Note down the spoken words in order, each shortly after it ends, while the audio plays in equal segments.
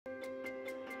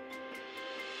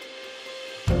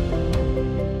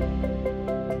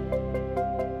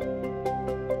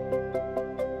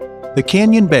The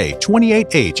Canyon Bay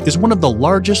 28H is one of the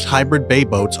largest hybrid bay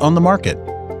boats on the market.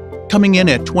 Coming in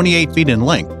at 28 feet in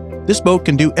length, this boat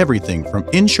can do everything from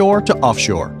inshore to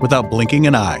offshore without blinking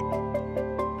an eye.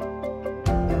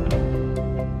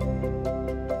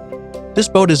 This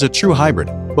boat is a true hybrid,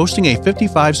 boasting a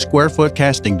 55 square foot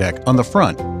casting deck on the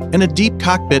front and a deep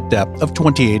cockpit depth of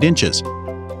 28 inches.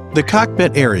 The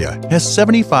cockpit area has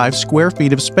 75 square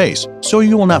feet of space, so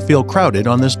you will not feel crowded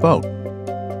on this boat.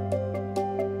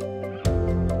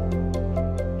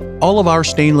 All of our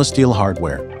stainless steel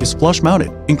hardware is flush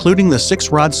mounted, including the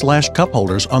 6-rod/cup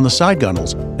holders on the side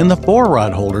gunnels and the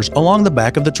 4-rod holders along the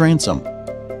back of the transom.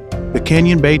 The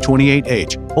Canyon Bay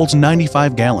 28H holds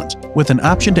 95 gallons, with an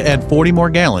option to add 40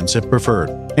 more gallons if preferred,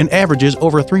 and averages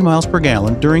over 3 miles per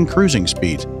gallon during cruising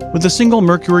speeds, with a single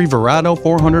Mercury Verado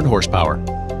 400 horsepower.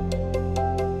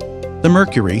 The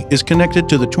Mercury is connected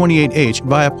to the 28H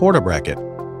via porta bracket.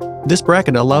 This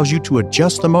bracket allows you to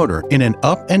adjust the motor in an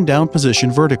up and down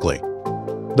position vertically.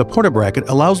 The porta bracket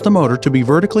allows the motor to be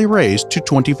vertically raised to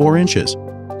 24 inches,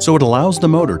 so it allows the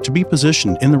motor to be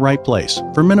positioned in the right place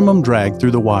for minimum drag through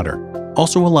the water,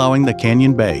 also allowing the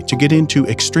Canyon Bay to get into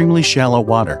extremely shallow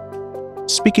water.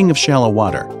 Speaking of shallow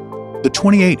water, the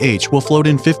 28H will float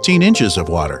in 15 inches of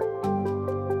water.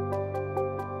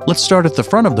 Let's start at the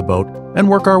front of the boat and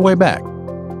work our way back.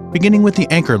 Beginning with the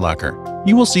anchor locker,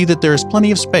 you will see that there is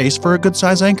plenty of space for a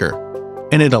good-size anchor,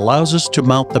 and it allows us to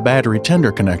mount the battery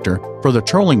tender connector for the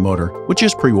trolling motor, which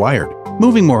is pre-wired.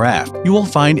 Moving more aft, you will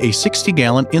find a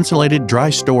 60-gallon insulated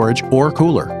dry storage or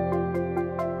cooler.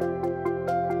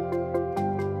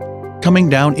 Coming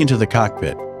down into the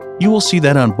cockpit, you will see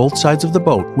that on both sides of the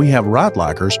boat we have rod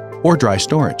lockers or dry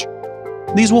storage.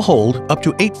 These will hold up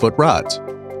to 8-foot rods.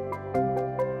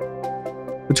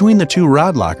 Between the two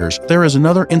rod lockers, there is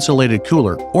another insulated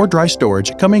cooler or dry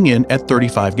storage coming in at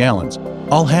 35 gallons.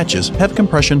 All hatches have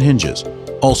compression hinges.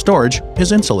 All storage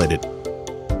is insulated.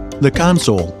 The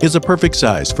console is a perfect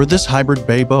size for this hybrid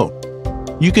bay boat.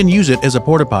 You can use it as a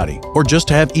porta potty or just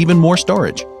have even more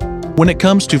storage. When it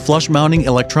comes to flush mounting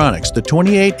electronics, the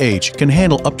 28H can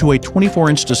handle up to a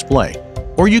 24-inch display,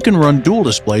 or you can run dual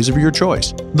displays of your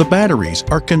choice. The batteries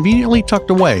are conveniently tucked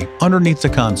away underneath the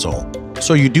console,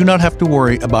 so you do not have to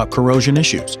worry about corrosion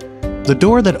issues. The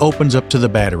door that opens up to the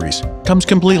batteries comes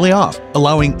completely off,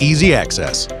 allowing easy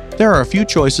access. There are a few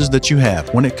choices that you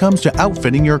have when it comes to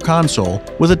outfitting your console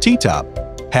with a T-top,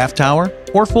 half tower,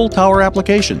 or full tower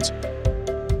applications.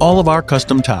 All of our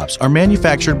custom tops are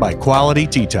manufactured by Quality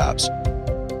T-tops.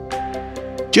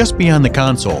 Just beyond the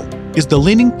console is the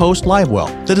leaning post live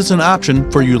well that is an option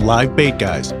for you live bait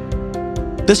guys.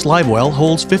 This live well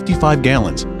holds 55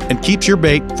 gallons and keeps your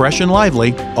bait fresh and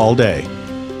lively all day.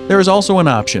 There is also an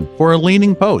option for a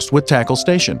leaning post with tackle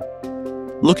station.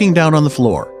 Looking down on the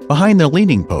floor, behind the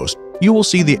leaning post, you will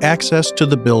see the access to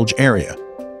the bilge area.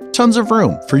 Tons of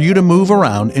room for you to move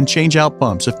around and change out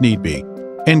bumps if need be,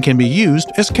 and can be used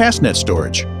as cast net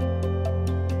storage.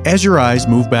 As your eyes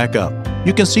move back up,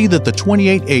 you can see that the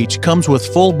 28H comes with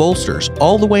full bolsters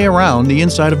all the way around the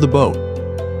inside of the boat.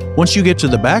 Once you get to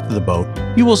the back of the boat,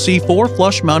 you will see 4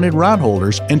 flush-mounted rod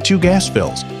holders and 2 gas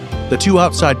fills. The 2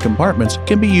 outside compartments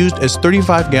can be used as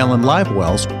 35-gallon live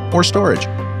wells or storage.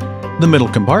 The middle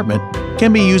compartment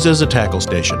can be used as a tackle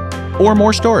station or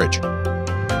more storage.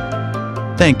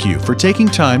 Thank you for taking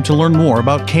time to learn more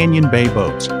about Canyon Bay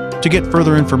boats. To get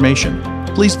further information,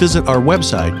 please visit our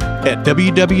website at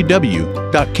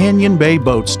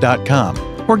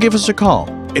www.canyonbayboats.com or give us a call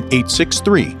at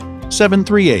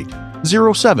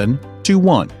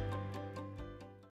 863-738-0721.